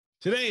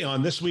Today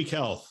on This Week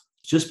Health.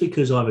 Just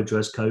because I've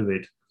addressed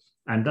COVID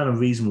and done a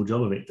reasonable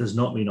job of it does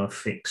not mean I've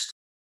fixed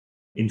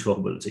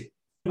interoperability.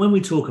 When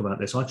we talk about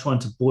this, I try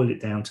to boil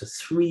it down to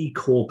three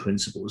core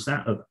principles: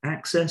 that of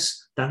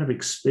access, that of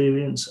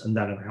experience, and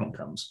that of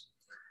outcomes.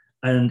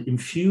 And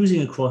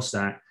infusing across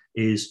that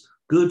is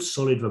good,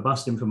 solid,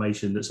 robust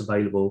information that's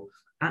available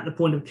at the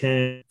point of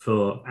care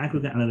for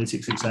aggregate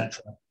analytics,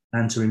 etc.,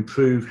 and to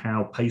improve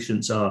how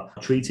patients are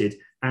treated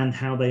and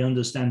how they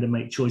understand and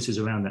make choices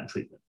around that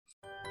treatment.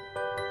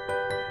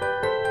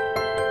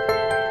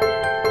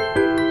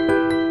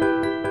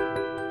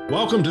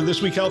 Welcome to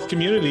This Week Health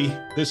Community.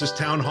 This is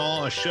Town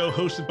Hall, a show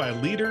hosted by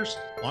leaders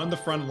on the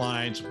front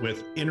lines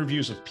with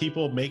interviews of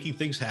people making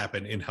things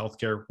happen in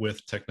healthcare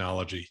with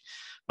technology.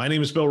 My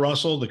name is Bill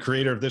Russell, the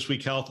creator of This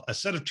Week Health, a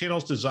set of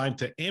channels designed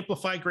to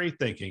amplify great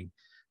thinking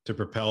to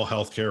propel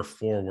healthcare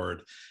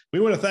forward.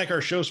 We want to thank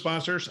our show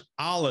sponsors,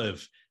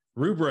 Olive,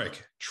 Rubrik,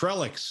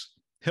 Trellix,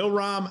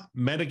 Hillrom,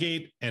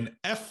 Medigate, and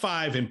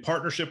F5 in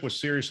partnership with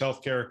Sirius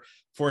Healthcare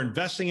for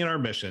investing in our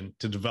mission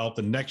to develop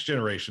the next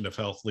generation of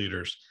health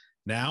leaders.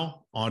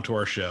 Now, on to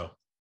our show.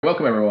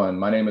 Welcome, everyone.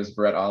 My name is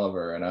Brett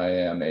Oliver, and I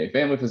am a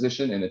family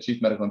physician and the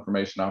Chief Medical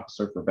Information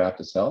Officer for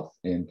Baptist Health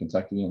in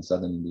Kentucky and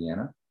Southern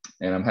Indiana.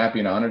 And I'm happy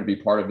and honored to be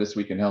part of This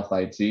Week in Health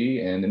IT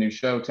and the new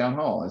show, Town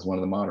Hall, as one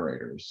of the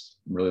moderators.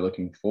 I'm really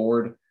looking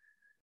forward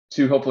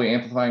to hopefully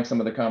amplifying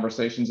some of the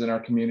conversations in our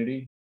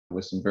community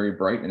with some very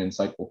bright and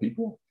insightful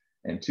people.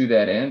 And to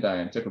that end, I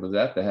am tickled to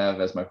death to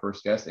have as my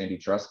first guest, Andy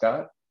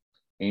Truscott.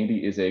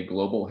 Andy is a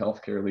global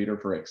healthcare leader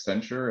for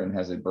Accenture and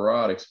has a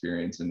broad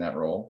experience in that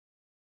role.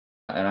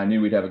 And I knew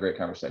we'd have a great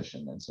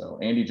conversation. And so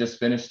Andy just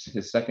finished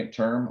his second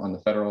term on the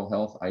Federal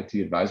Health IT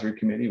Advisory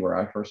Committee, where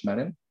I first met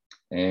him,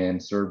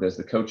 and served as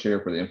the co-chair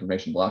for the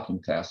Information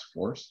Blocking Task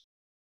Force.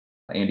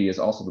 Andy is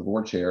also the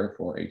board chair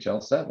for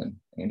HL7.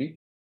 Andy,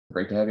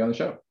 great to have you on the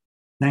show.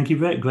 Thank you,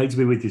 Brett. Great to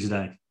be with you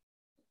today.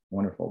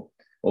 Wonderful.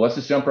 Well, let's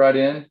just jump right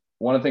in.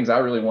 One of the things I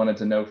really wanted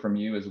to know from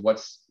you is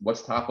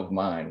what's top of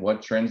mind?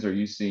 What trends are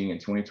you seeing in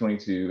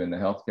 2022 in the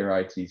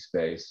healthcare IT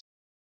space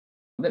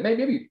that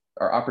maybe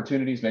are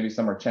opportunities, maybe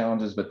some are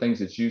challenges, but things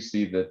that you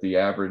see that the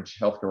average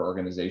healthcare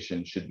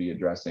organization should be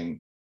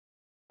addressing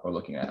or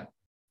looking at?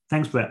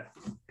 Thanks, Brett.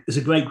 It's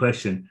a great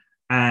question.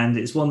 And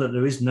it's one that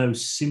there is no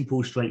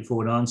simple,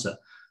 straightforward answer.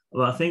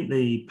 But I think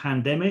the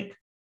pandemic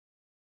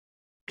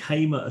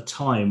came at a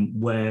time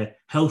where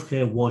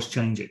healthcare was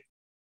changing.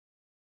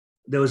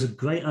 There was a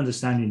great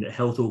understanding that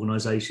health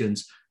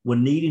organizations were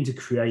needing to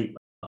create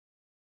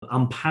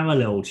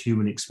unparalleled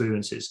human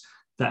experiences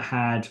that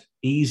had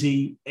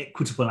easy,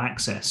 equitable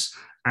access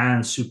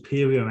and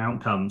superior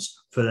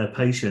outcomes for their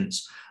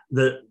patients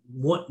that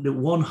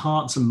won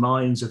hearts and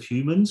minds of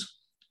humans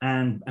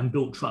and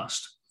built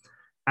trust.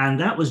 And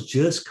that was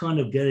just kind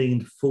of getting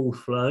into full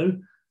flow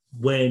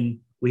when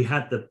we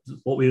had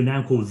what we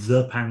now call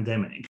the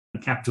pandemic,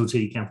 capital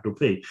T, capital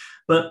P.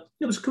 But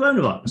it was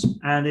coronavirus,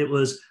 and it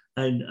was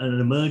an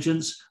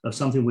emergence of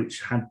something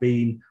which had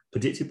been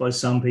predicted by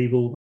some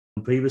people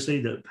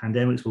previously, that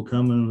pandemics will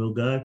come and will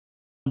go.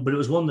 But it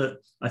was one that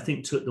I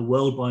think took the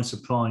world by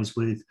surprise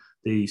with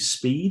the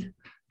speed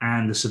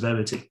and the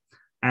severity.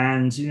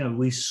 And,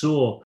 we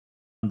saw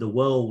the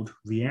world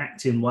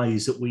react in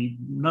ways that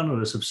none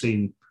of us have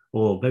seen,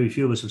 or very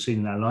few of us have seen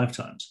in our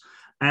lifetimes.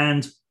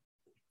 And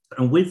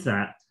with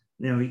that,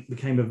 it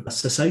became a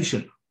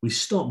cessation. We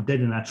stopped dead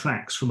in our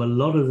tracks from a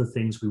lot of the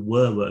things we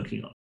were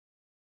working on.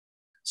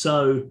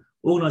 So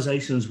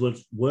organizations were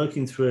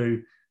working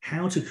through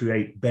how to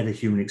create better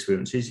human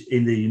experiences.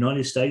 In the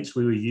United States,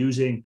 we were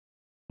using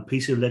a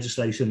piece of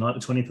legislation like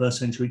the 21st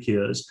Century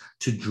Cures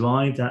to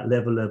drive that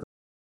level of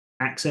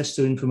access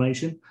to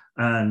information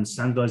and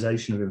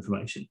standardization of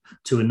information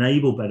to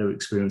enable better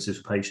experiences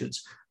for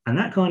patients. And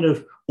that kind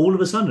of, all of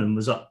a sudden,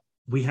 was up.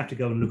 We have to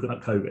go and look at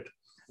COVID.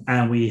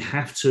 And we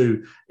have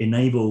to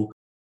enable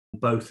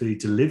both the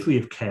delivery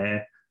of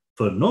care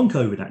for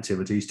non-COVID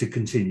activities to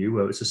continue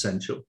where it's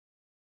essential,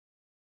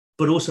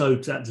 but also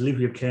that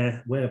delivery of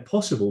care where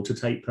possible to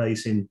take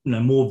place in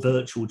more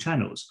virtual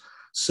channels.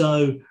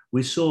 So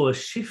we saw a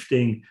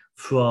shifting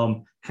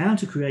from how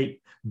to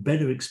create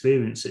better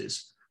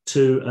experiences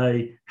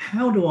to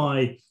how do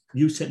I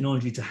use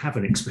technology to have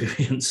an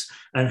experience,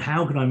 and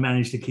how can I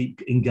manage to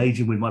keep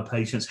engaging with my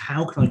patients?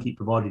 How can I keep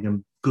providing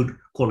them good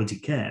quality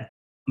care?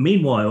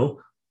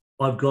 Meanwhile,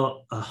 I've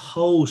got a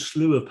whole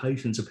slew of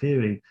patients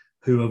appearing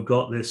who have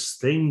got this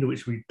thing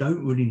which we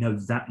don't really know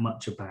that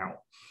much about.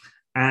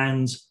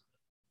 And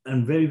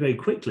very, very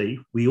quickly,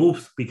 we all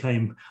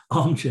became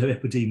armchair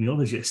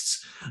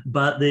epidemiologists.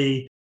 But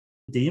the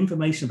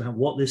information about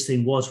what this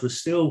thing was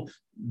still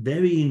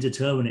very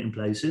indeterminate in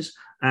places.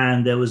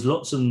 And there was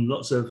lots and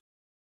lots of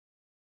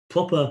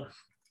proper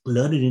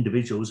learned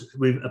individuals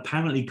with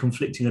apparently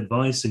conflicting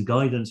advice and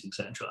guidance,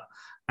 etc.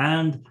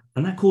 And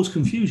that caused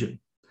confusion.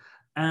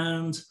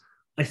 And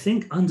I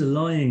think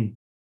underlying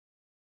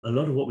a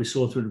lot of what we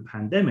saw through the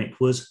pandemic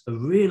was a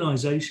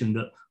realization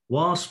that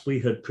whilst we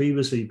had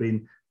previously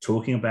been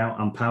talking about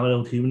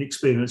unparalleled human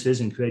experiences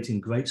and creating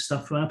great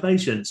stuff for our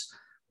patients,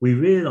 we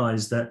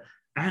realized that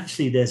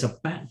actually there's a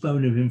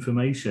backbone of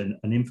information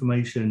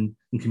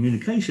and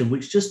communication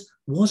which just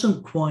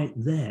wasn't quite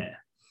there.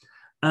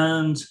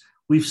 And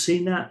we've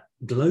seen that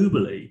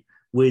globally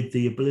with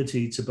the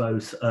ability to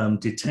both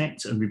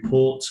detect and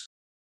report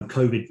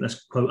COVID,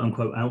 let's quote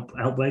unquote,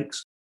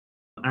 outbreaks.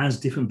 As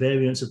different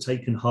variants have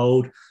taken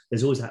hold,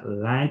 there's always that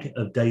lag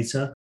of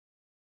data.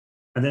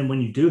 And then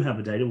when you do have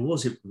the data,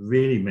 what does it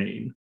really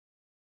mean?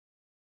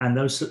 And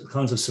those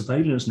kinds of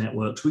surveillance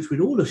networks, which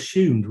we'd all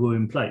assumed were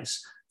in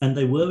place, and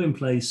they were in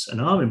place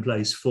and are in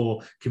place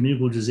for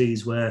communicable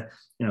disease where,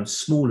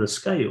 smaller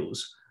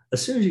scales,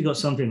 as soon as you got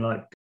something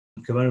like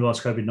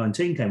coronavirus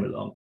COVID-19 came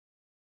along,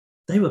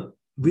 they were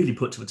really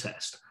put to the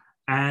test.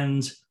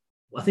 And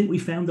I think we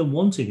found them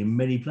wanting in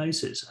many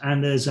places.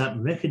 And there's that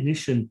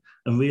recognition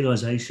and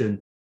realization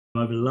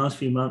over the last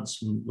few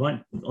months,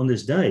 right on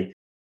this day,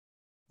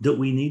 that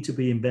we need to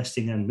be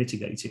investing and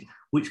mitigating,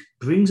 which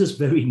brings us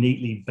very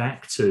neatly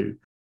back to,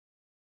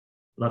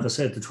 like I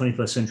said, the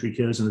 21st century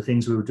cures and the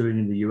things we were doing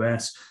in the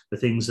US, the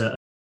things that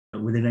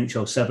within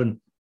HL7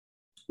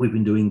 we've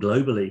been doing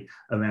globally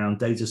around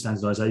data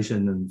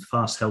standardization and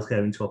fast healthcare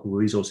interoperable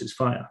resources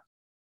fire.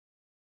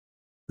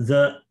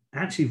 That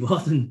actually,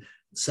 rather than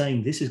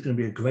saying this is going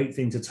to be a great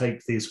thing to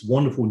take this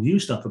wonderful new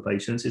stuff for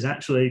patients, is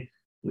actually,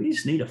 we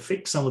just need to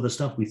fix some of the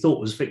stuff we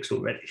thought was fixed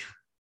already.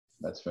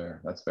 That's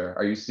fair. That's fair.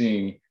 Are you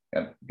seeing,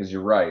 because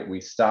you're right,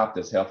 we stopped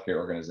as healthcare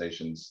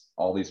organizations,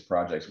 all these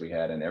projects we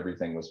had, and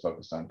everything was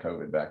focused on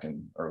COVID back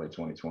in early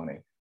 2020.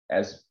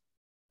 As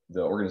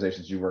the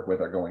organizations you work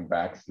with are going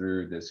back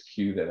through this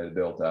queue that had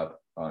built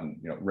up on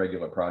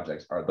regular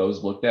projects, are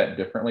those looked at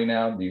differently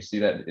now? Do you see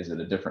that? Is it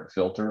a different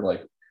filter,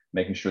 like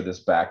making sure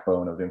this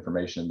backbone of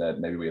information that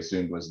maybe we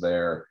assumed was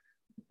there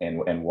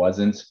and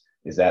wasn't,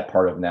 is that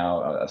part of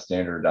now a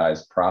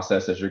standardized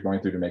process as you're going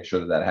through to make sure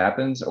that that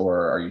happens?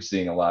 Or are you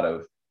seeing a lot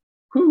of,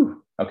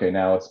 okay,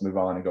 now let's move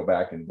on and go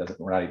back and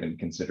we're not even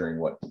considering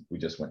what we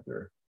just went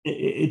through?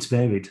 It's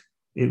varied.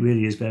 It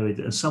really is varied.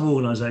 And some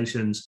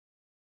organizations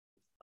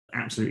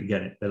absolutely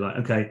get it. They're like,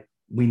 okay,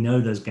 we know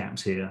there's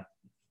gaps here.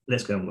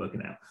 Let's go and work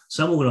it out.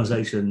 Some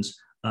organizations,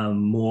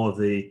 more of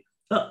the,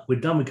 we're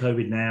done with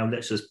COVID now,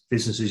 let's just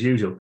business as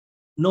usual.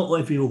 Not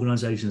every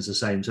organization is the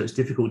same, so it's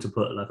difficult to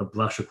put like a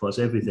brush across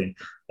everything.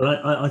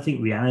 But I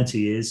think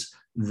reality is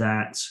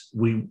that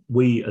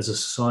we as a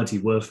society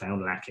were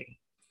found lacking,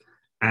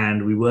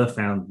 and we were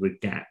found with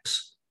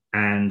gaps,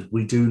 and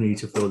we do need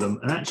to fill them.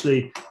 And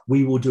actually,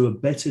 we will do a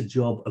better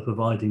job of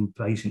providing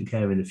patient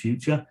care in the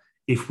future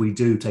if we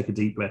do take a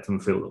deep breath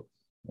and fill them.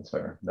 That's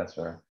fair. That's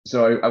fair.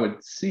 So I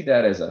would see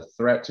that as a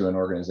threat to an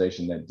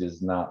organization that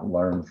does not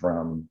learn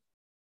from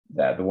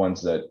that. The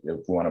ones that,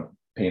 if we want to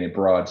paint a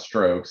broad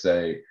stroke,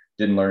 say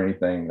didn't learn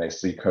anything, they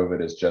see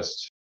COVID as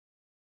just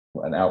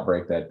an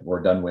outbreak that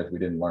we're done with, we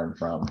didn't learn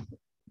from.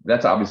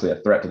 That's obviously a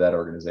threat to that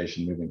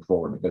organization moving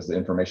forward, because the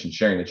information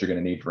sharing that you're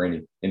going to need for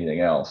anything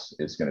else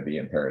is going to be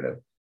imperative.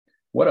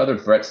 What other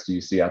threats do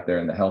you see out there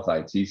in the health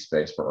IT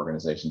space for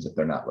organizations if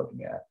they're not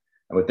looking at?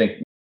 I would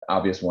think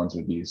obvious ones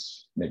would be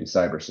maybe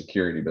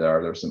cybersecurity, but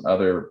are there some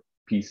other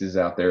pieces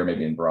out there,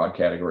 maybe in broad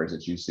categories,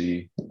 that you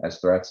see as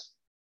threats?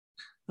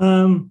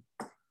 Well,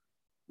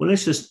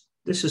 let's just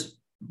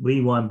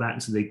rewind back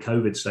to the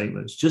COVID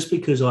statements. Just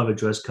because I've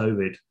addressed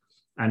COVID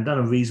and done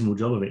a reasonable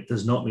job of it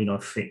does not mean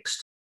I've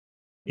fixed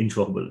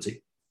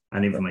interoperability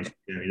and information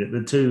sharing.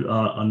 The two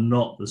are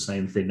not the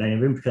same thing. They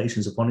have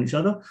implications upon each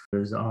other.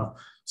 There's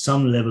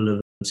some level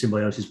of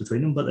symbiosis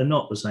between them, but they're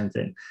not the same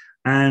thing.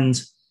 And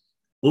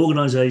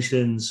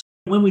organizations,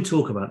 when we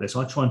talk about this,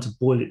 I try to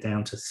boil it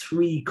down to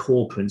three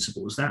core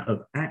principles: that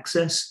of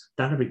access,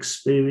 that of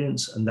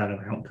experience, and that of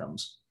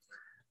outcomes.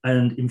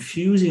 And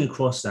infusing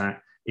across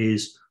that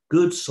is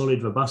good,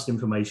 solid, robust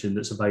information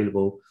that's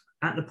available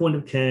at the point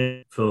of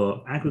care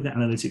for aggregate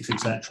analytics,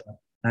 etc.,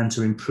 and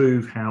to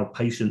improve how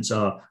patients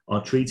are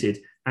treated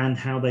and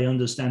how they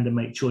understand and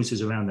make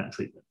choices around that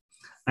treatment.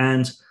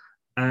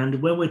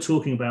 And when we're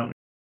talking about,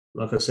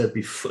 like I said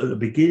before, at the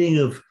beginning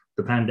of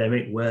the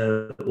pandemic,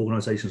 where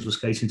organizations were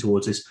skating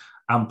towards this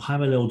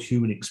unparalleled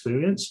human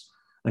experience,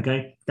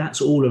 okay,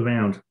 that's all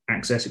around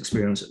access,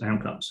 experience, and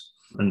outcomes,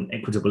 and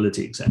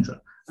equitability,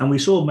 etc. And we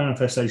saw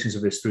manifestations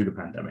of this through the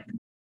pandemic.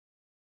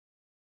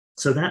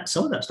 So that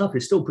some of that stuff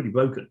is still pretty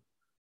broken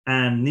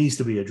and needs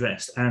to be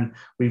addressed. And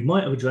we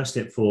might have addressed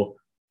it for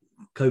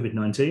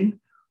COVID-19,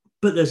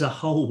 but there's a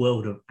whole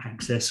world of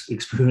access,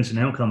 experience, and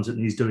outcomes that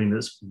needs doing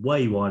that's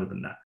way wider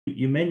than that.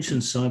 You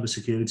mentioned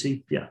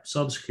cybersecurity. Yeah,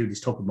 cybersecurity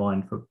is top of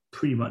mind for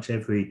pretty much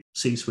every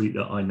C-suite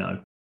that I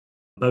know,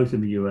 both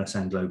in the US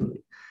and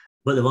globally.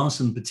 But there are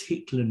some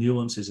particular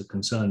nuances of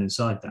concern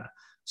inside that.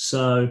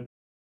 So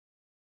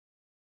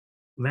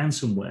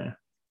ransomware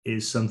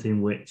is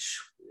something which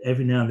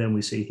every now and then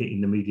we see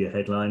hitting the media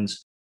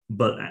headlines,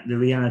 but the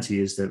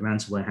reality is that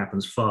ransomware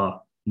happens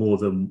far more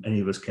than any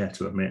of us care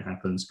to admit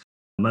happens.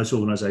 Most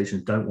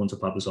organizations don't want to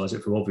publicize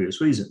it for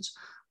obvious reasons,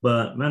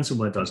 but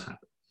ransomware does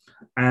happen.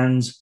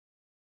 And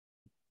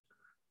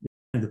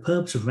the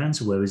purpose of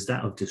ransomware is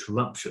that of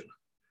disruption.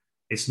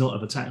 It's not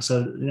of attack.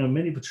 So,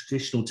 many of the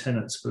traditional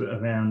tenets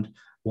around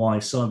why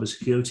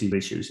cybersecurity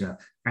issues,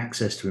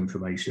 access to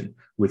information,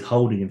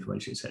 withholding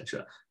information,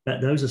 etc., that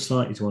those are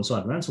slightly to one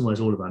side. Ransomware is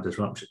all about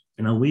disruption.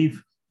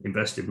 We've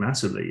invested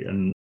massively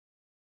in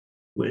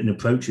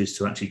approaches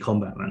to actually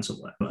combat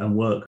ransomware and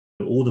work.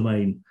 All the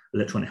main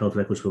electronic health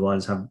records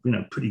providers have,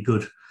 pretty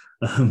good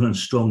and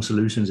strong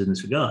solutions in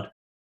this regard.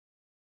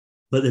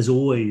 But there's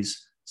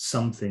always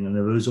something, and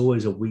there is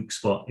always a weak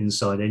spot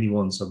inside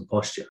anyone's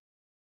posture.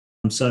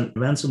 So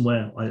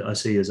ransomware, I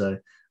see as a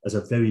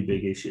very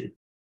big issue.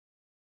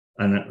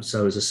 And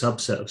so as a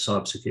subset of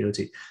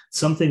cybersecurity,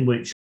 something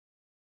which,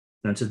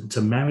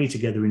 to marry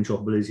together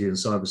interoperability and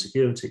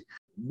cybersecurity,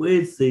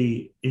 with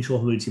the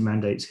interoperability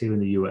mandates here in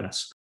the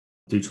US,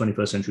 do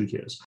 21st century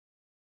cures,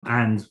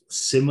 and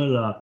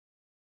similar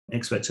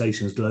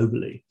expectations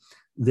globally,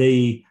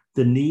 the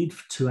need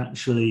to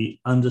actually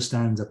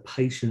understand a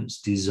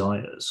patient's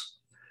desires.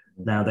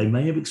 Now, they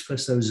may have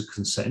expressed those as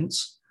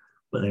consents,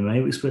 but they may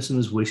have expressed them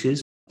as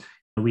wishes.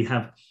 We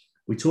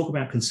talk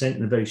about consent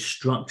in a very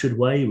structured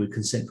way. We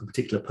consent for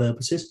particular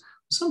purposes.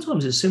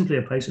 Sometimes it's simply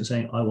a patient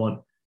saying, I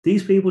want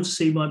these people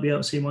to be able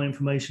to see my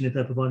information if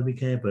they're providing me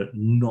care, but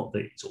not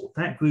these, or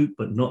that group,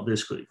 but not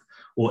this group,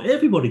 or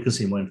everybody can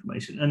see my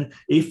information, and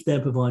if they're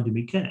providing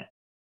me care.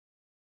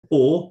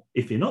 Or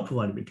if you're not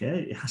providing me care,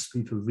 it has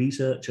to be for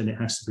research and it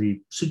has to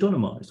be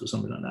pseudonymized or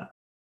something like that.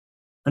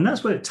 And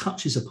that's where it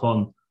touches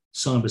upon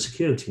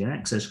cybersecurity and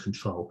access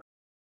control.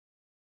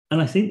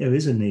 And I think there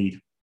is a need,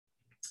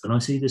 and I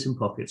see this in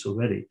pockets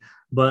already,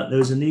 but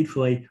there is a need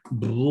for a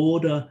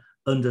broader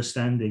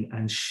understanding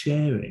and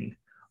sharing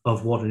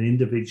of what an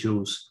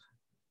individual's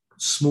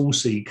small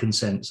c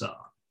consents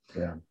are.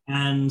 Yeah.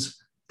 And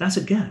that's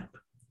a gap,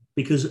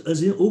 because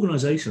as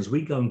organizations,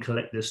 we go and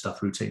collect this stuff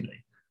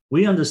routinely.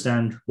 We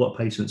understand what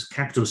patients,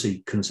 capital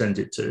C,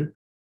 consented to.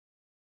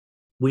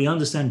 We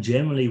understand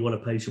generally what a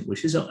patient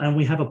wishes, and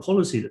we have a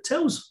policy that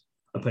tells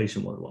a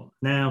patient what they want.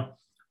 Now,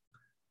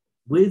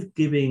 with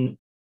giving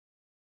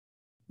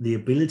the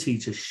ability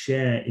to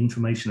share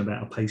information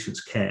about a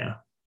patient's care,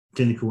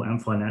 clinical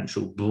and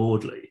financial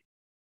broadly,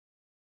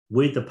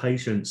 with the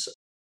patient's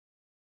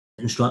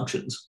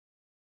instructions,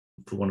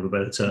 for want of a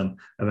better term,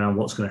 around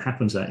what's going to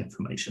happen to that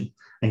information,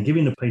 and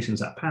giving the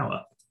patients that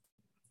power,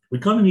 we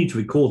kind of need to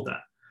record that.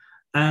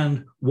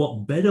 And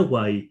what better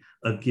way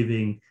of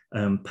giving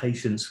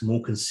patients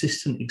more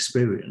consistent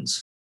experience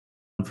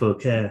for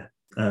care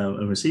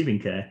and receiving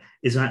care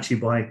is actually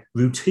by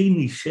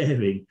routinely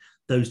sharing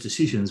those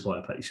decisions by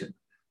a patient.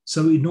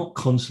 So we're not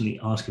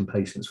constantly asking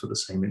patients for the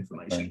same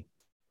information.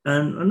 Right.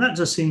 And that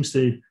just seems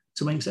to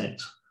make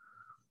sense.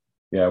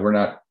 Yeah,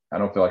 I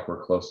don't feel like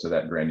we're close to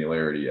that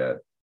granularity yet,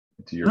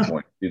 to your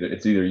point.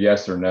 It's either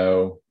yes or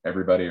no,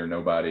 everybody or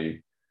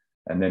nobody.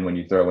 And then when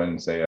you throw in,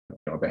 say, a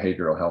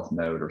behavioral health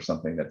node or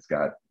something that's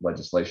got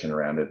legislation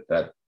around it,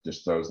 that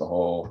just throws the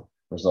whole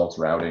results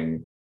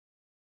routing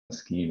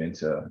scheme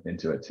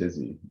into a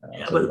tizzy.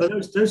 But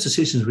those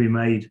decisions we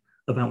made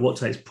about what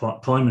takes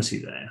primacy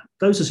there,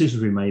 those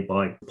decisions we made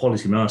by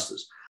policy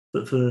masters.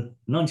 But for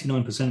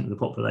 99% of the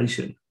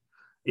population,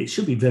 it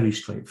should be very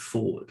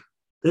straightforward.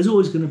 There's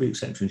always going to be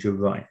exceptions, you're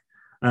right,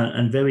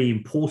 and very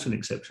important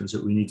exceptions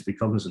that we need to be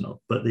cognizant of.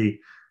 But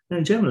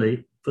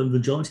generally, for the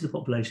majority of the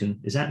population,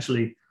 is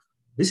actually,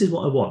 this is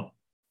what I want.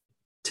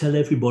 Tell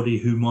everybody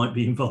who might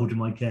be involved in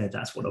my care,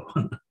 that's what I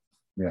want.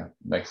 Yeah,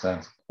 makes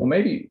sense. Well,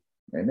 maybe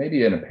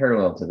in a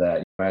parallel to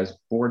that, as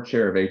board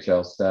chair of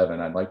HL7,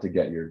 I'd like to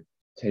get your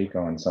take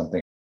on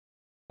something.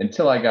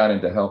 Until I got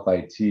into health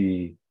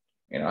IT,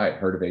 I had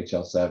heard of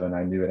HL7.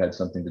 I knew it had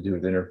something to do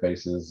with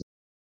interfaces,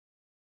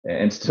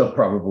 and still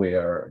probably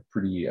are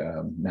pretty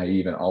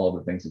naive in all of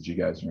the things that you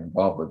guys are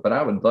involved with. But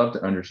I would love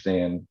to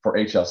understand for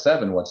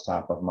HL7 what's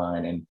top of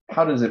mind, and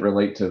how does it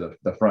relate to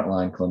the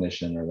frontline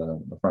clinician or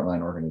the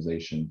frontline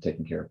organization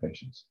taking care of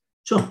patients?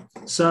 Sure.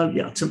 So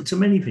yeah, to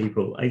many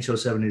people,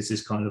 HL7 is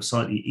this kind of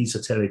slightly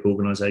esoteric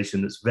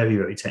organization that's very,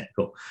 very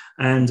technical.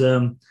 And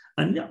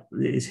yeah,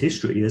 its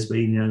history has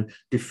been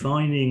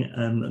defining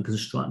and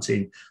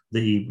constructing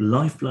the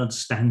lifeblood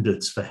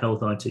standards for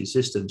health IT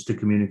systems to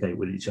communicate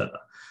with each other.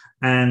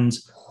 And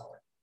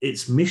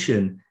its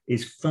mission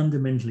is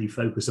fundamentally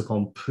focused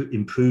upon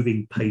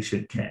improving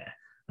patient care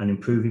and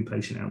improving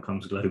patient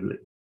outcomes globally.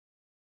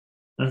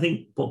 And I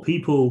think what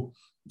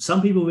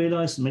some people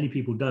realize, many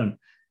people don't,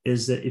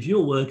 is that if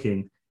you're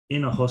working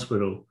in a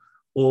hospital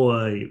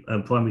or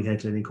a primary care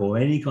clinic or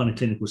any kind of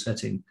clinical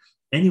setting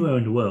anywhere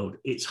in the world,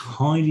 it's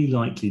highly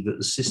likely that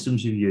the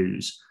systems you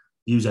use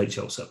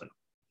HL7.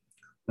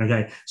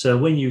 Okay, so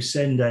when you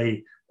send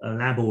a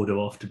lab order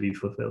off to be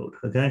fulfilled,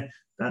 okay,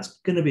 that's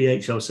going to be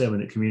HL7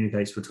 that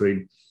communicates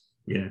between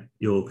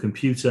your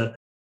computerized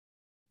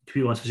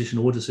physician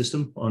order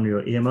system on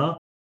your EMR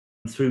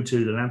through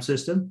to the lab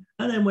system.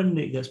 And then when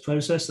it gets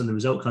processed and the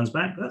result comes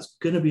back, that's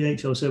going to be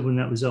HL7 in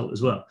that result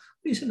as well.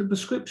 You send a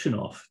prescription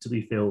off to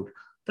be filled,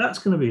 that's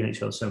going to be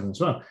HL7 as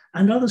well.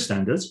 And other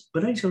standards,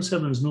 but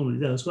HL7 is normally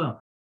there as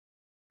well.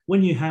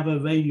 When you have a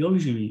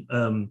radiology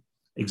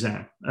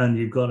exam, and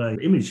you've got an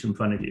image in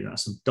front of you.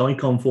 That's a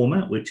DICOM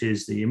format, which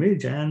is the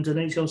image, and an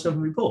HL7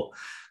 report.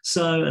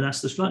 So, and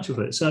that's the structure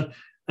for it. So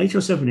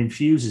HL7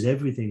 infuses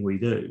everything we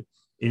do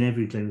in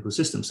every clinical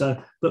system.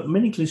 So, but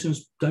many clinicians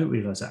don't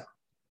realize that.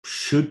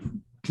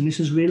 Should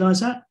clinicians realize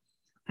that?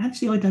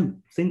 Actually, I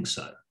don't think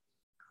so.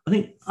 I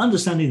think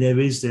understanding there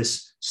is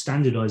this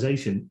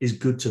standardization is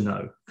good to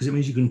know, because it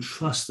means you can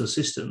trust the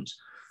systems.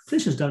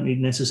 Clinicians don't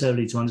need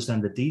necessarily to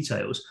understand the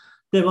details.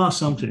 There are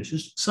some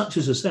clinicians, such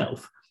as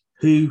yourself,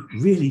 who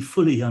really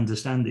fully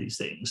understand these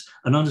things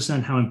and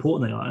understand how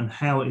important they are and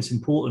how it's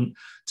important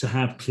to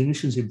have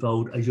clinicians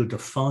involved as you're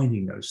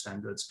defining those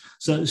standards.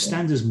 So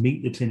standards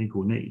meet the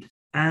clinical need.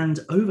 And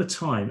over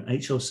time,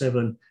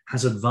 HL7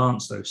 has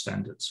advanced those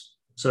standards.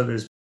 So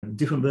there's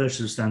different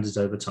versions of standards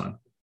over time.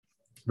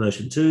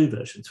 Version 2,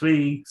 version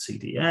 3,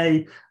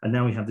 CDA, and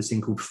now we have this thing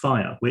called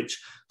FHIR,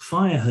 which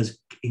FHIR has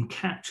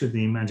captured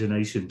the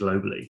imagination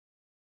globally,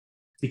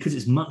 because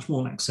it's much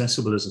more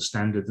accessible as a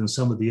standard than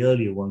some of the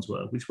earlier ones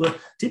were, which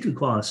did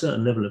require a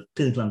certain level of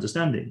clinical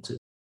understanding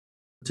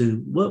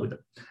to work with them.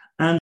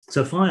 And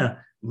so FHIR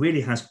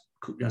really has,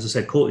 as I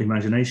said, caught the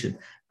imagination.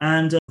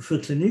 And for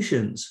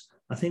clinicians,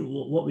 I think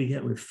what we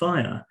get with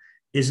FHIR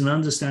is an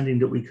understanding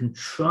that we can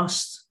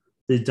trust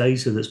the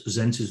data that's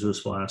presented to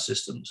us by our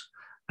systems.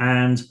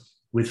 And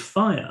with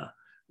FHIR,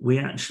 we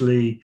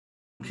actually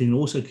can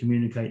also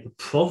communicate the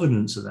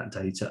provenance of that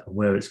data and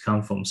where it's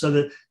come from, so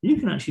that you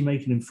can actually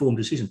make an informed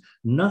decision.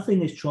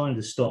 Nothing is trying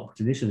to stop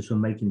clinicians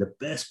from making the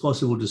best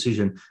possible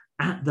decision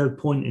at the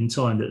point in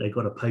time that they've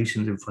got a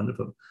patient in front of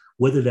them,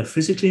 whether they're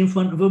physically in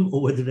front of them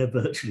or whether they're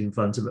virtually in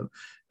front of them,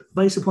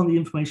 based upon the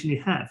information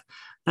you have.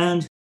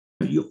 And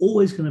you're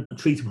always going to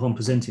treat upon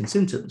presenting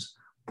symptoms,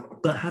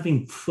 but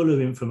having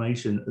fuller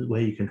information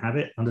where you can have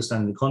it,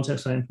 understanding the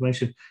context of that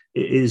information,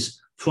 it is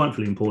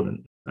frightfully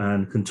important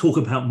and can talk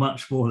about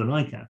much more than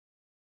I can.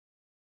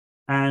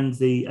 And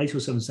the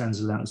HL7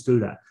 standards allow us to do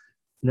that.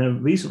 Now,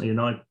 recently,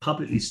 and I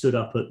publicly stood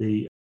up at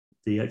the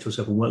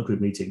HL7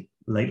 workgroup meeting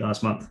late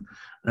last month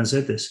and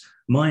said this: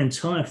 my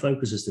entire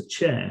focus as the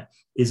chair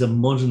is a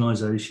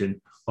modernization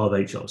of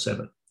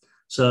HL7.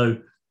 So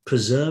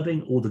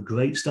preserving all the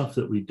great stuff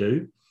that we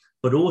do,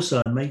 but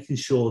also making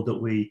sure that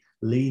we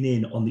lean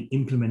in on the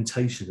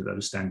implementation of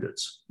those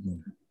standards.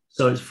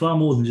 So it's far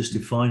more than just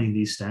defining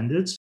these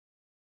standards.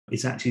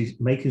 It's actually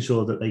making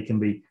sure that they can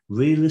be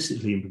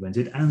realistically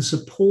implemented and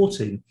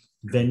supporting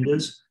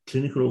vendors,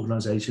 clinical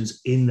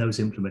organizations in those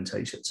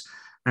implementations.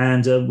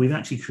 And we've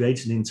actually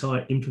created an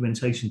entire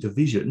implementation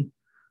division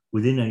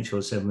within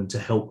HL7 to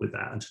help with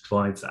that and to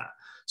drive that.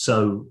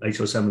 So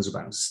HL7 is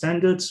about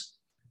standards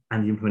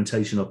and the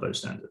implementation of those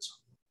standards.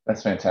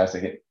 That's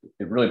fantastic.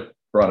 It really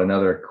brought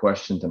another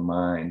question to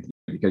mind,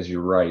 because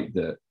you're right,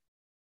 the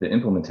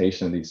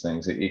implementation of these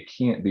things, it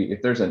can't be,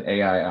 if there's an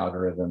AI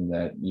algorithm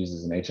that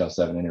uses an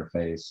HL7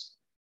 interface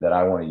that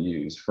I want to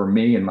use, for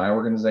me and my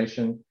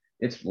organization,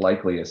 it's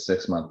likely a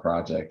 6-month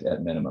project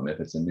at minimum if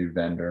it's a new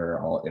vendor,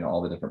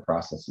 all the different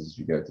processes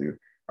you go through.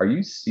 Are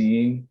you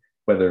seeing,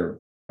 whether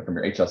from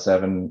your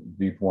HL7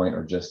 viewpoint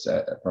or just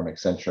from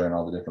Accenture and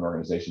all the different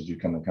organizations you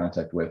come in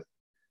contact with,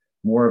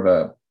 more of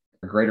a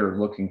greater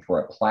looking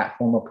for a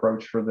platform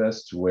approach for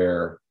this, to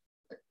where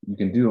you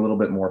can do a little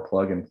bit more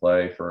plug and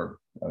play, for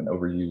an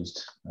overused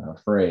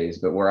phrase,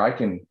 but where I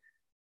can,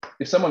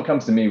 if someone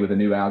comes to me with a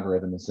new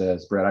algorithm and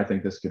says, Brett, I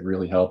think this could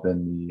really help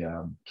in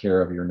the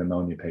care of your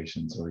pneumonia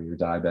patients or your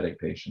diabetic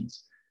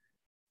patients,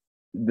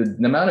 the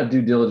amount of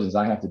due diligence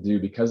I have to do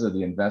because of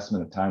the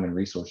investment of time and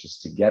resources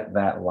to get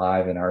that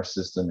live in our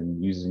system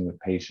and using with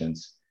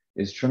patients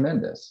is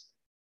tremendous.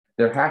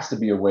 There has to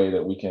be a way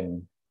that we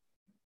can,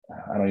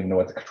 I don't even know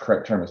what the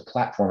correct term is,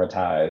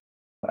 platformatize.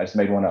 I just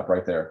made one up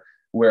right there,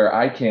 where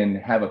I can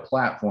have a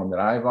platform that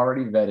I've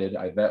already vetted.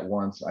 I vet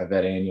once, I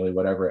vet annually,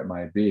 whatever it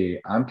might be.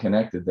 I'm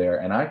connected there,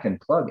 and I can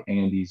plug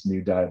Andy's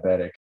new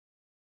diabetic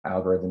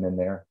algorithm in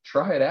there,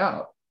 try it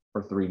out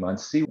for 3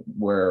 months, see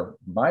where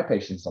my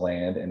patients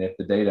land. And if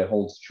the data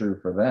holds true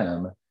for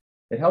them,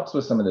 it helps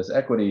with some of this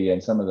equity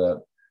and some of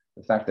the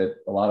fact that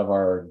a lot of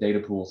our data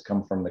pools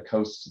come from the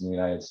coasts in the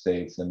United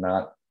States and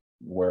not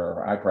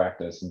where I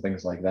practice and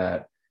things like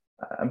that.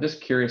 I'm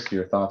just curious to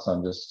your thoughts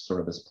on just sort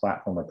of this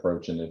platform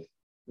approach, and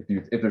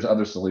if there's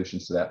other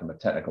solutions to that from a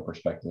technical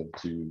perspective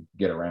to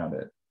get around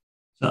it.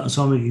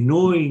 So I'm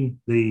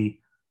ignoring the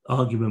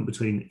argument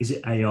between, is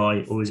it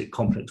AI or is it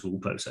complex rule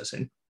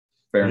processing?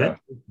 Fair enough.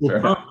 Fair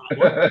enough.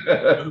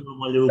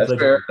 That's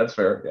fair. That's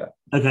fair.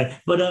 Yeah. Okay,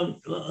 but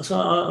so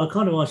I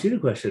kind of ask you the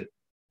question: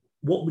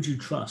 what would you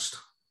trust?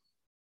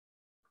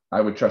 I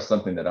would trust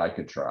something that I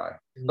could try.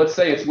 Let's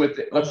say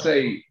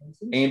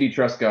Andy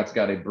Truscott's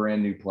got a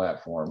brand new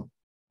platform,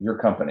 your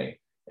company,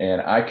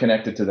 and I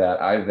connected to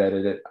that. I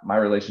vetted it. My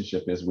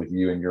relationship is with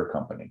you and your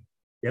company.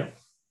 Yeah.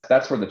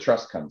 That's where the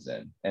trust comes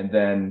in. And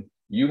then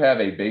you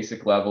have a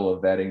basic level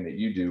of vetting that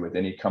you do with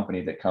any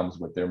company that comes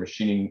with their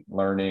machine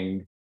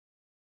learning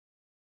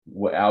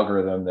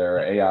algorithm, their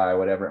AI,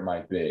 whatever it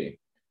might be.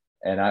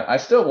 And I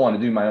still want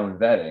to do my own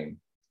vetting,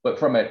 but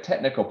from a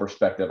technical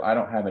perspective, I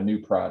don't have a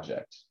new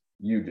project.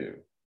 You do.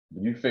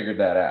 You figured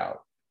that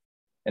out.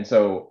 And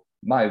so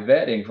my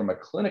vetting from a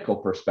clinical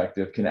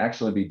perspective can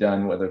actually be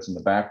done, whether it's in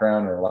the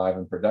background or live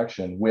in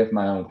production, with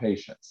my own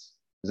patients.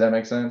 Does that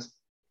make sense?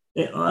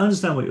 Yeah, I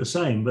understand what you're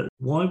saying, but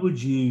why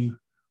would you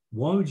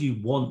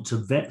want to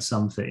vet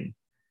something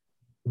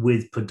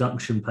with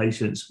production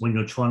patients when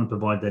you're trying to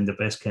provide them the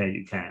best care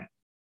you can?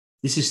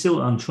 This is still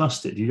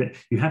untrusted.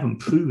 You haven't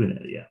proven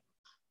it yet.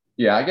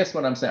 Yeah, I guess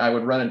what I'm saying, I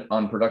would run it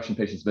on production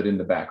patients, but in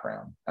the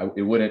background.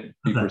 It wouldn't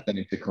be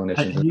presenting to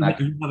clinicians. And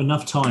you have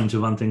enough time to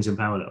run things in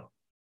parallel.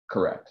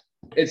 Correct.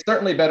 It's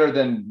certainly better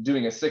than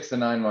doing a 6 to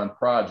 9 month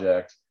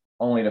project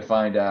only to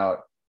find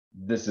out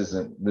this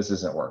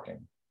isn't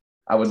working.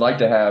 I would like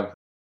to have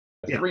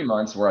 3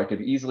 months where I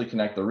could easily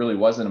connect. There really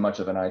wasn't much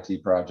of an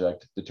IT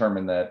project,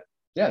 determine that,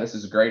 yeah, this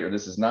is great or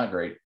this is not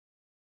great,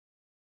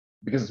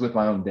 because it's with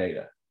my own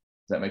data.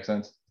 Does that make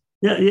sense?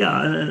 Yeah,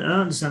 I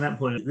understand that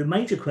point. The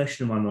major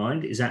question in my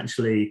mind is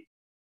actually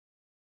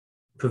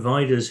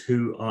providers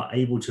who are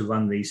able to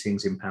run these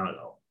things in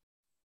parallel,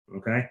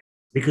 okay?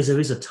 Because there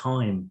is a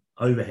time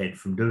overhead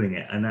from doing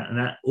it, and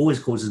that always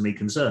causes me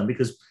concern,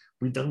 because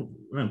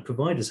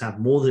providers have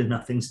more than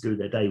enough things to do with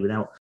their day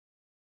without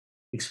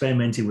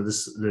experimenting with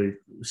the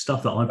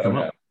stuff that I've come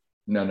up.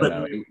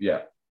 No.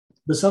 Yeah.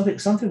 But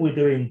something we are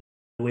doing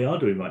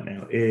right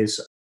now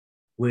is,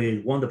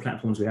 with one of the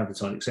platforms we have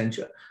inside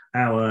Accenture,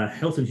 our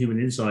health and human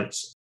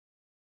insights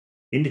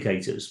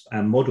indicators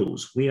and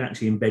models, we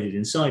actually embedded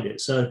inside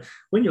it. So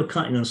when you're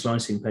cutting and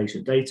slicing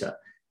patient data,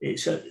 it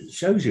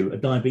shows you a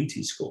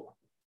diabetes score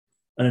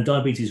and a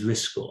diabetes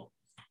risk score.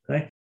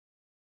 Okay,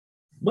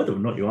 whether or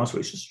not you ask for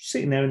it, it's just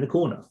sitting there in the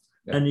corner.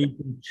 Yeah. And you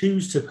can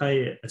choose to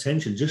pay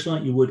attention just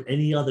like you would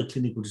any other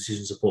clinical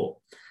decision support.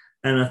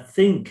 And I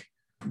think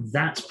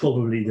that's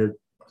probably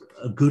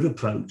a good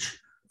approach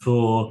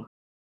for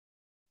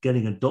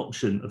getting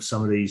adoption of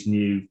some of these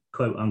new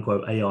quote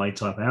unquote AI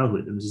type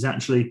algorithms. Is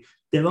actually,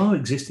 there are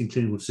existing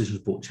clinical decision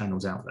support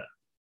channels out there.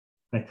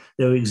 Okay?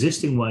 There are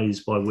existing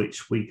ways by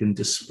which we can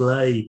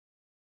display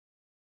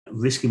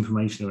risk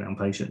information around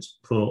patients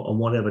on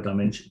whatever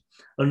dimension.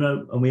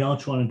 And we are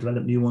trying to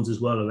develop new ones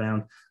as well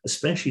around,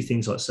 especially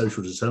things like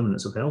social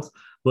determinants of health,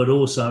 but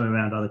also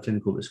around other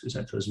clinical risks,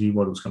 etc., as new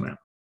models come out.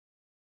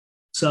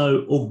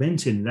 So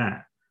augmenting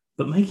that,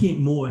 but making it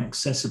more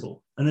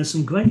accessible. And there's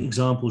some great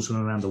examples from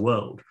around the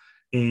world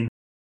in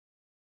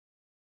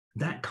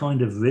that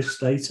kind of risk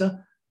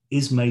data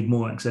is made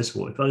more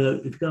accessible. If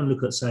you go and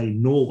look at, say,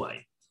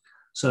 Norway.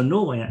 So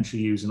Norway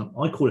actually uses, and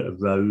I call it a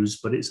rose,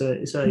 but it's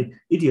a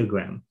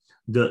ideogram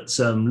that's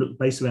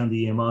based around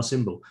the EMR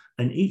symbol.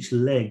 And each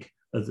leg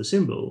of the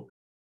symbol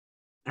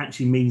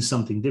actually means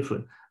something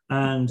different.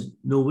 And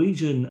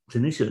Norwegian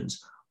clinicians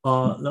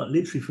are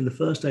literally, from the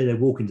first day they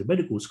walk into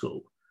medical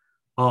school,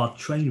 are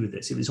trained with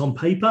this. If it's on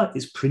paper,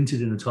 it's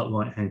printed in the top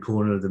right-hand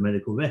corner of the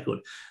medical record.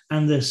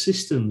 And the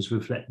systems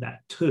reflect that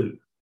too.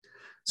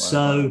 Wow.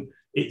 So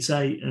it's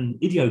an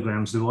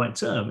ideogram's the right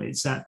term.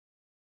 It's that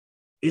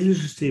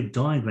illustrative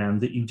diagram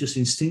that you just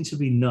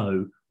instinctively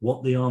know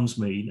what the arms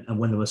mean, and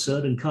when they're a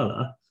certain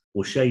color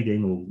or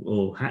shading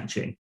or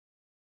hatching,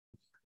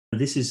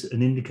 this is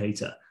an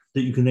indicator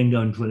that you can then go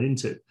and drill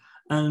into.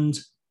 And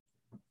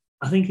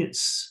I think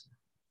it's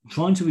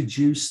trying to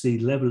reduce the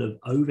level of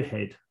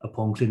overhead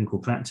upon clinical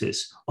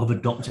practice of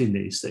adopting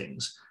these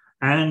things.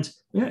 And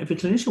if a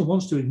clinician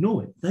wants to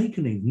ignore it, they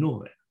can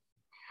ignore it.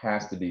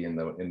 Has to be in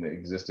the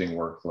existing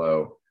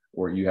workflow,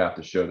 or you have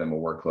to show them a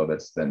workflow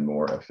that's then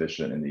more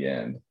efficient in the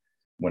end.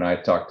 When I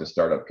talk to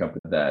startup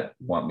companies that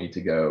want me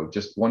to go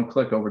just one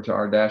click over to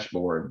our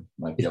dashboard,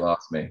 like, you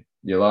lost me.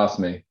 It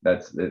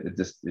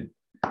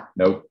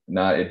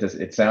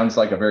sounds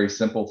like a very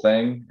simple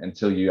thing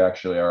until you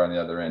actually are on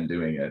the other end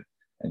doing it.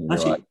 And you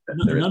actually,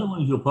 another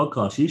one of your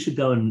podcasts, you should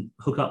go and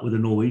hook up with a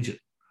Norwegian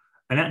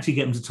and actually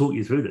get them to talk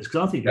you through this,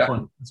 because I think you'll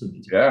find it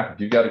fascinating. Yeah, if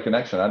you've got a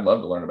connection, I'd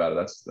love to learn about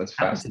it. That's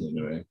fascinating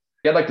to me.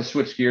 I'd like to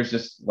switch gears.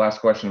 Just last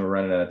question, we're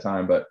running out of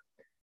time, but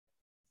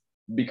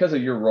because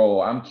of your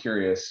role, I'm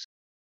curious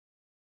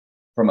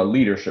from a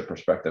leadership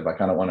perspective. I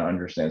kind of want to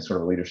understand,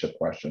 sort of a leadership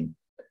question.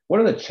 What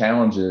are the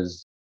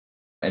challenges,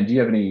 and do you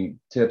have any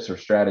tips or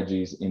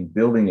strategies in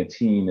building a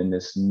team in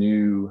this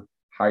new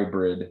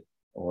hybrid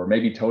or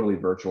maybe totally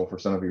virtual for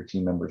some of your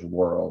team members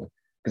world?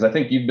 Because I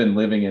think you've been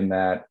living in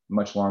that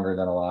much longer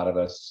than a lot of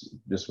us,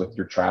 just with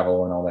your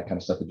travel and all that kind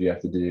of stuff that you have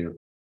to do.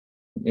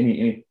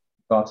 Any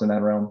thoughts in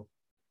that realm?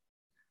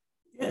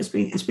 Yeah,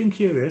 it's been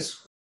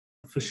curious,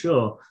 for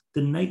sure.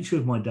 The nature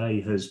of my day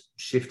has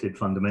shifted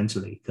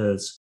fundamentally,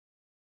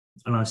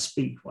 and I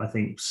speak, I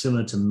think,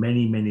 similar to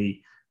many,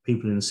 many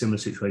people in a similar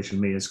situation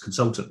to me as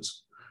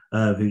consultants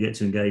who get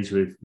to engage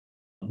with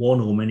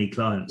one or many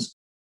clients.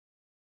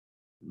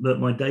 But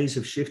my days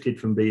have shifted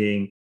from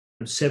being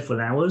several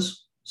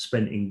hours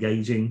spent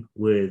engaging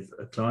with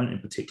a client in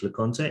a particular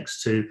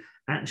context to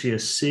actually a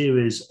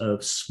series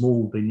of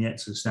small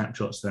vignettes and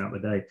snapshots throughout the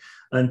day.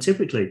 And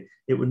typically,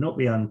 it would not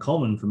be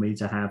uncommon for me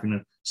to have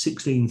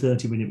 16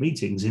 30-minute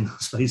meetings in the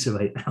space of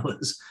 8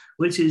 hours,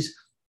 which is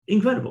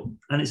incredible.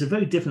 And it's a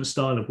very different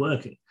style of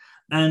working.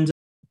 And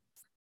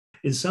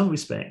in some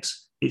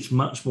respects, it's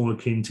much more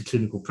akin to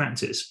clinical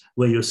practice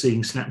where you're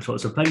seeing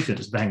snapshots of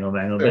patients, bang on,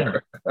 bang on,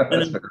 bang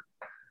on.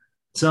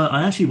 So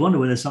I actually wonder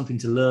whether there's something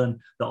to learn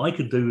that I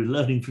could do with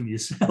learning from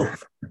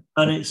yourself.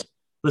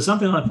 But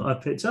something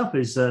I've picked up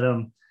is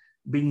that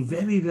being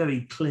very,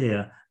 very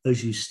clear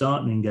as you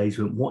start an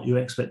engagement, what your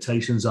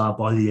expectations are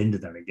by the end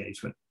of that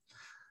engagement.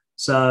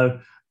 So,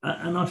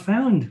 and I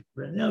found,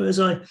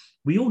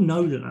 we all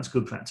know that that's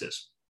good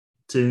practice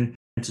to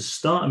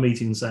start a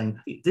meeting saying,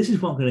 hey, this is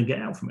what I'm going to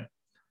get out from it.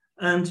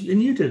 And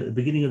you did at the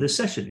beginning of this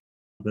session.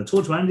 I'm going to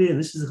talk to Andy, and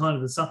this is the kind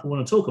of the stuff I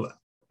want to talk about.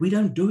 We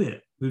don't do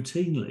it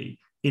routinely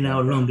in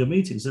our longer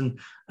meetings. And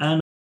I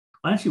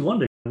actually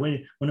wonder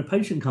when a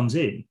patient comes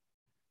in,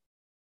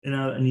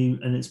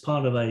 and it's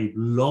part of a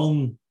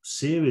long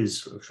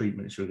series of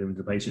treatments you're giving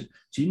to the patient,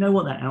 do you know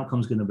what that outcome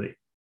is going to be?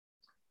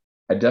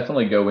 I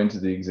definitely go into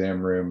the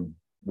exam room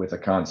with a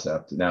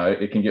concept. Now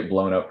it can get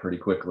blown up pretty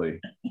quickly,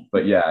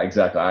 but yeah,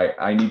 exactly.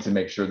 I need to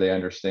make sure they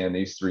understand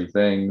these three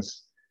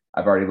things.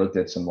 I've already looked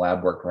at some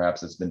lab work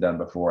perhaps that's been done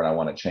before, and I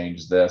want to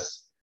change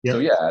this. Yep. So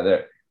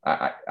yeah,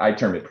 I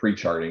term it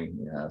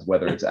pre-charting,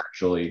 whether it's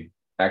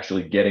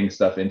actually getting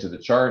stuff into the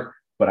chart,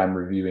 but I'm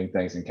reviewing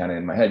things and kind of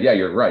in my head, yeah,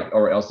 you're right,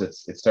 or else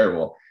it's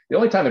terrible. The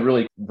only time it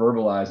really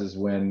verbalizes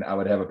when I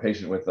would have a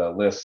patient with a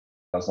list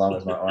as long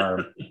as my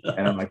arm,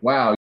 and I'm like,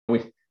 wow,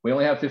 we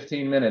only have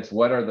 15 minutes.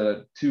 What are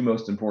the two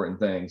most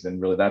important things?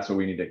 And really, that's what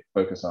we need to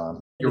focus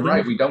on. You're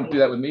right. We don't do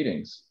that with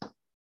meetings.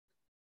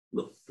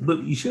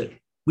 But you should.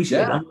 We should.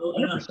 Yeah,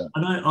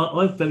 and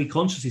I've very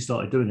consciously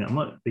started doing it. I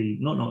might be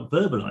not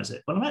verbalize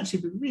it, but I'm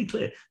actually really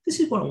clear. This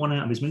is what I want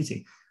out of this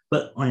meeting.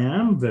 But I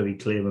am very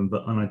clear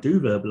and I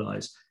do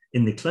verbalize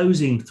in the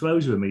closing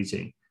throes of a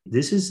meeting.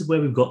 This is where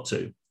we've got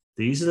to.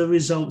 These are the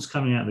results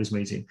coming out of this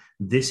meeting.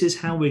 This is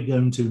how we're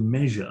going to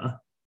measure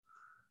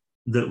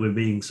that we're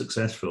being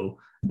successful.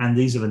 And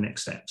these are the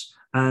next steps.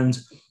 And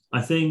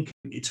I think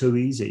it's too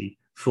easy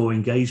for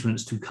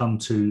engagements to come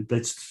to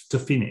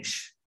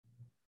finish.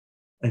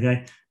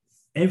 Okay.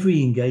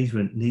 Every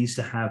engagement needs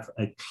to have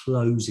a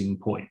closing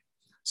point.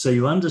 So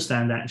you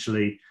understand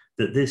actually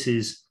that this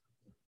is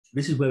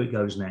where it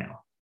goes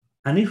now.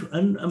 And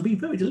be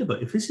very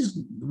deliberate. If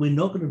we're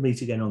not going to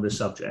meet again on this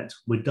subject,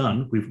 we're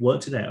done, we've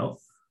worked it out,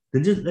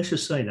 then let's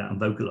just say that and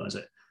vocalize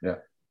it. Yeah.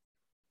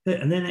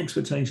 And then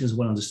expectations are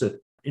well understood.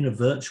 In a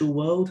virtual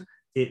world,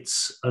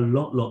 it's a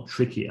lot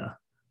trickier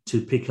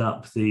to pick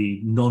up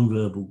the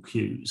nonverbal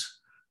cues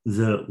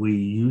that we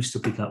used to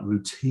pick up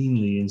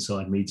routinely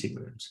inside meeting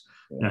rooms.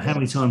 Now, how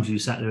many times you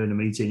sat there in a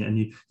meeting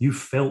and you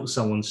felt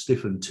someone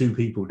stiffen two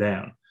people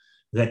down?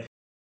 Okay,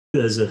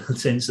 there's a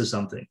sense of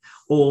something.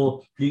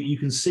 Or you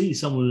can see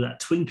someone with that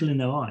twinkle in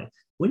their eye.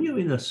 When you're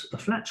in a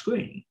flat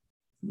screen,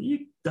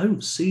 you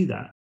don't see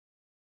that.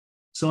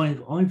 So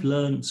I've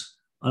learned,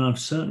 and I've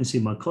certainly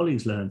seen my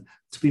colleagues learn,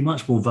 to be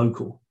much more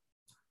vocal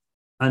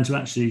and to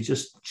actually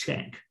just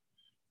check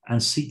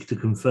and seek to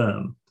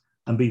confirm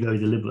and be very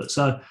deliberate.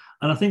 So,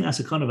 and I think that's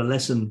a kind of a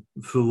lesson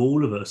for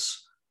all of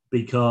us,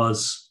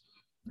 because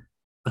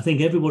I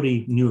think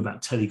everybody knew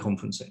about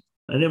teleconferencing,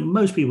 and then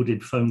most people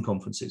did phone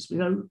conferences,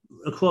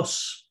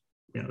 across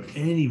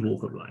any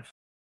walk of life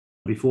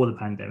before the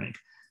pandemic,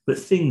 but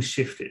things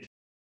shifted.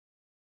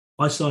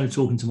 I started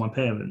talking to my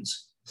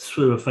parents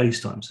through a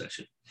FaceTime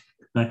session.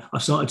 Now, I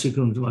started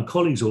talking to my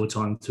colleagues all the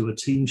time through a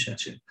team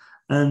session.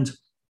 And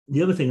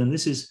the other thing, and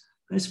this is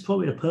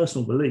probably a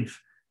personal belief,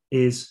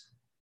 is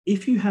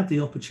if you have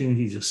the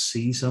opportunity to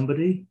see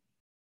somebody,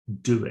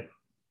 do it.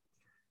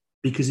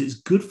 Because it's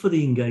good for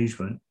the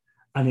engagement,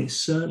 and it's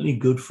certainly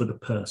good for the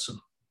person.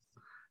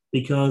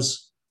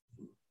 Because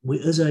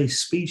as a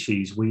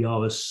species, we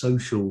are a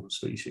social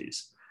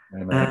species.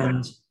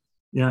 Amen.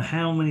 And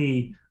how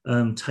many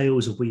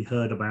tales have we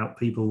heard about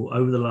people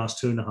over the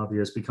last 2.5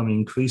 years becoming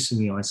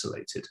increasingly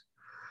isolated,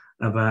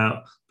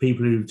 about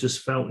people who've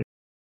just felt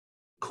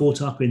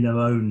caught up in their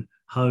own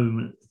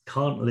home,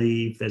 can't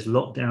leave, there's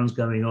lockdowns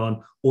going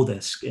on, or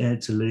they're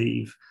scared to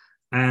leave,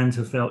 and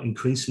have felt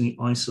increasingly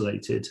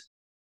isolated.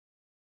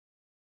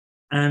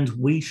 And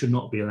we should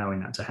not be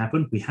allowing that to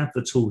happen. We have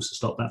the tools to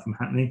stop that from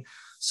happening.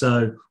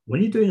 So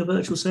when you're doing a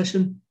virtual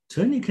session,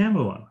 turn your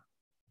camera on.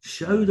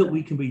 Show that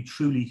we can be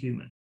truly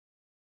human.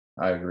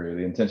 I agree.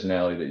 The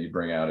intentionality that you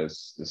bring out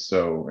is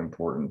so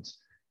important.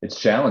 It's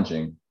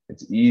challenging.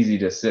 It's easy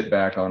to sit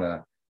back on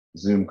a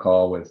Zoom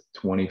call with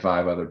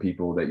 25 other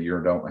people that you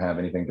don't have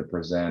anything to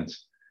present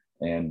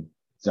and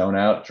zone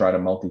out, try to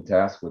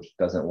multitask, which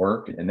doesn't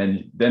work. And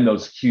then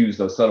those cues,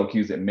 those subtle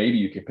cues that maybe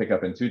you could pick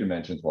up in 2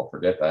 dimensions, well,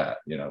 forget that,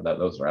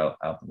 those are out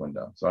the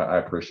window. So I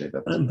appreciate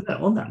that.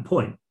 On that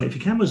point, if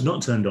your camera's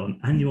not turned on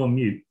and you're on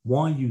mute,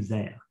 why are you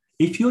there?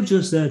 If you're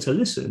just there to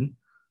listen,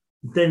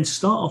 then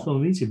start off a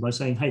meeting by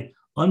saying, hey,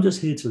 I'm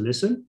just here to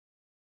listen.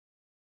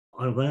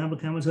 I'm going to have a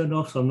camera turned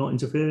off, so I'm not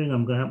interfering.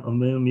 I'm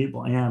on mute, but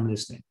I am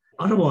listening.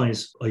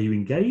 Otherwise, are you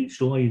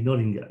engaged or are you not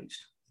engaged?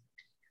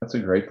 That's a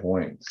great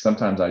point.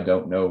 Sometimes I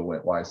don't know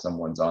why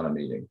someone's on a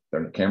meeting.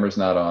 Their camera's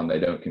not on, they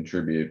don't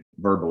contribute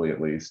verbally, at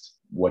least.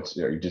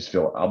 You just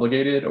feel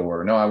obligated,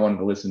 or no, I wanted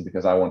to listen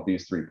because I want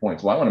these 3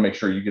 points. Well, I want to make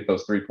sure you get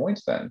those 3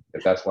 points then,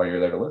 if that's why you're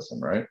there to listen,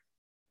 right?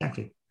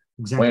 Exactly.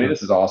 Well, Andy,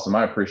 this is awesome.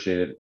 I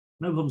appreciate it.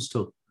 No problems at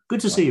all.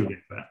 Good to see you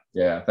again, Brett.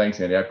 Yeah, thanks,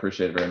 Andy. I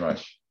appreciate it very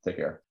much. Take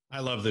care. I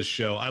love this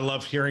show. I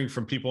love hearing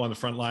from people on the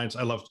front lines.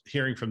 I love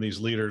hearing from these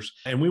leaders.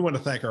 And we want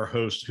to thank our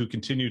hosts who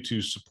continue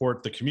to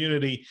support the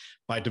community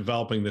by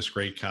developing this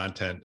great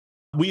content.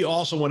 We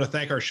also want to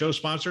thank our show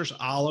sponsors,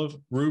 Olive,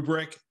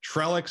 Rubric,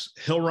 Trellix,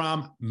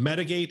 Hillrom,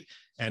 Medigate,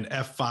 and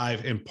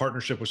F5 in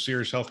partnership with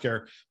Sirius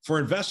Healthcare for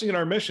investing in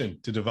our mission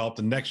to develop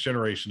the next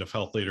generation of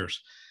health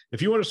leaders.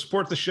 If you want to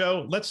support the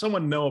show, let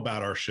someone know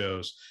about our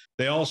shows.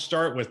 They all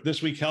start with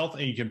This Week Health,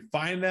 and you can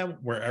find them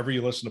wherever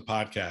you listen to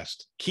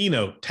podcasts.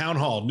 Keynote, Town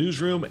Hall,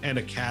 Newsroom, and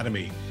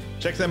Academy.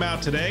 Check them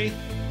out today,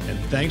 and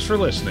thanks for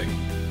listening.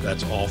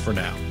 That's all for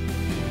now.